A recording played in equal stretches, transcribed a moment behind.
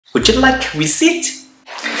Would you like a receipt?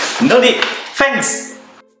 No need, thanks.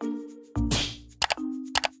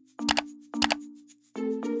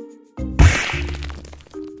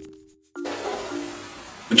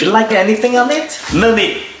 Would you like anything on it? No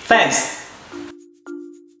need, thanks.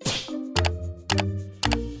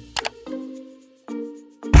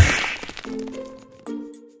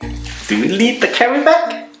 Do you need the carry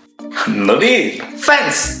bag? No need,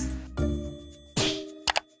 thanks.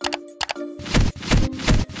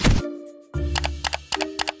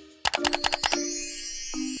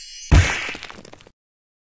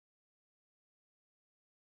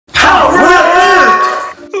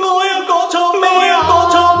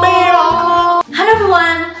 Hello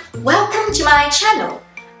everyone, welcome to my channel.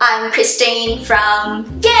 I'm Christine from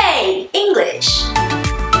Yaay English.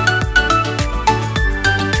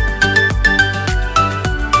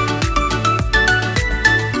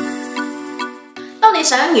 當你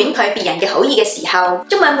想婉拒別人嘅好意嘅時候，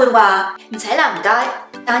中文會話唔使啦，唔該。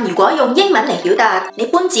但如果用英文嚟表達，你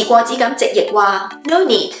搬字過紙咁直譯話 no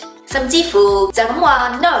need， 甚至乎就咁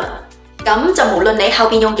話 no， 咁就無論你後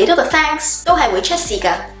邊用幾多個 thanks 都係會出事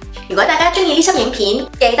㗎。如果大家鍾意呢輯影片，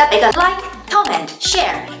記得俾個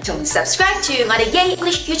like、comment、share 同 subscribe to 我哋 Yaay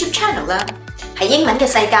English YouTube channel 啦。喺英文嘅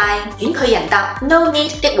世界，婉拒人答 no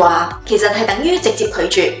need 的話，其實係等於直接拒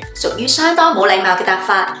絕，屬於相當冇禮貌嘅答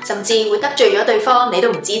法，甚至會得罪咗對方，你都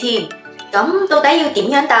唔知添。咁到底要點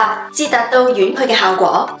樣答，至達到婉拒嘅效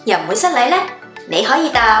果，又唔會失禮呢？你可以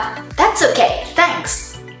答 That's okay,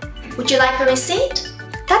 thanks. Would you like a receipt?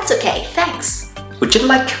 That's okay, thanks. Would you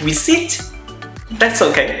like a receipt? That's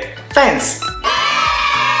okay, thanks.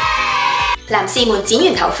 男士們剪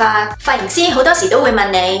完頭髮，髮型師好多時都會問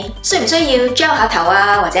你需唔需要 gel 下頭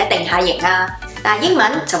啊，或者定下型啊。但係英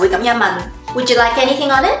文就會咁樣問 Would you like anything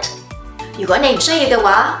on it? 如果你唔需要嘅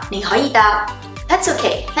話，你可以答 That's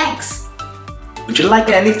okay, thanks. Would you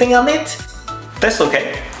like anything on it? That's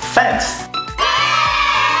okay, thanks.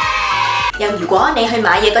 又如果你去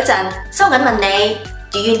買嘢嗰陣，收銀問你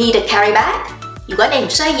Do you need a carry bag? 如果你唔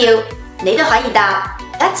需要，你都可以答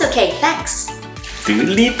That's okay, thanks. Do you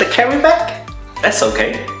need the carry bag? That's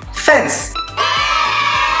okay, thanks.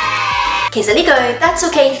 其實呢句 That's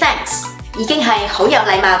okay, thanks 已經係好有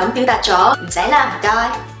禮貌咁表達咗唔使啦，唔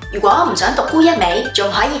該。如果唔想獨沽一味，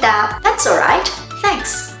仲可以答 That's alright,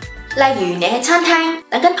 thanks. 例如你喺餐廳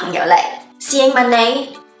等緊朋友嚟，侍應問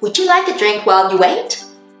你 Would you like a drink while you wait?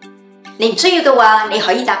 你唔需要嘅話，你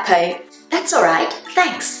可以答佢 That's alright,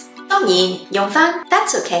 thanks. 當然用返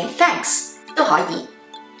That's okay, thanks 都可以。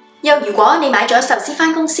又如果你買咗壽司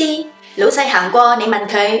返公司，老細行過你問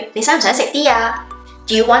佢你想唔想食啲啊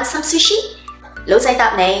 ？Do you want some sushi？ 老細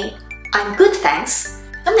答你 I'm good, thanks。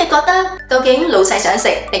咁你覺得究竟老細想食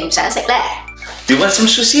定唔想食呢 Do you want some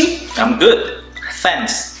sushi? I'm good,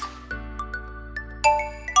 thanks.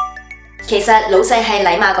 其實老細係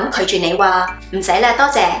禮貌咁拒絕你話唔使啦，多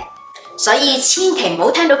謝。所以千祈唔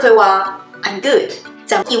好聽到佢話 I'm good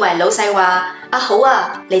就以為老細話啊好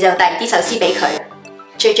啊，你就遞啲壽司俾佢。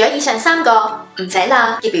除咗以上三個唔使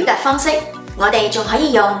啦嘅表達方式，我哋仲可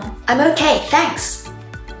以用 I'm okay, thanks.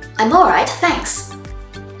 I'm alright, thanks.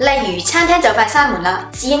 例如餐廳就快閂門啦，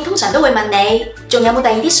侍應通常都會問你仲有冇第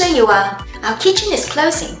二啲需要啊 Our kitchen is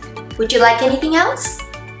closing. Would you like anything else?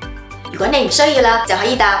 如果你唔需要啦，就可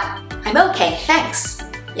以答I'm okay, thanks.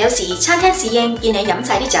 有時餐廳侍應見你飲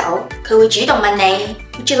晒啲酒，佢會主動問你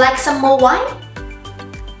Would you like some more wine?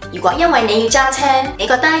 如果因為你要揸車，你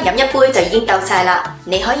覺得飲一杯就已經夠晒啦，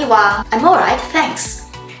你可以話 I'm alright, thanks.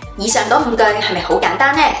 以上嗰5句係咪好簡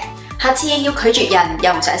單呢？下次要拒絕人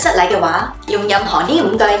又唔想失禮嘅話，用任何呢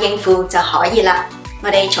5句應付就可以啦。我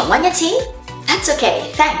哋重溫一次 That's okay,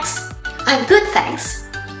 thanks. I'm good, thanks.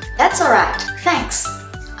 That's alright, thanks.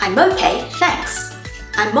 I'm okay, thanks.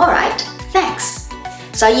 I'm alright, thanks.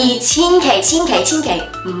 所以千祈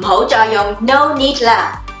唔好再用 no need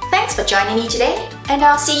啦。Thanks for joining me today, and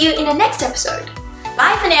I'll see you in the next episode.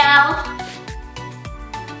 Bye for now!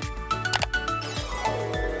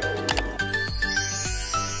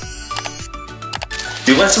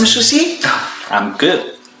 Do you want some sushi? I'm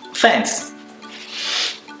good, thanks.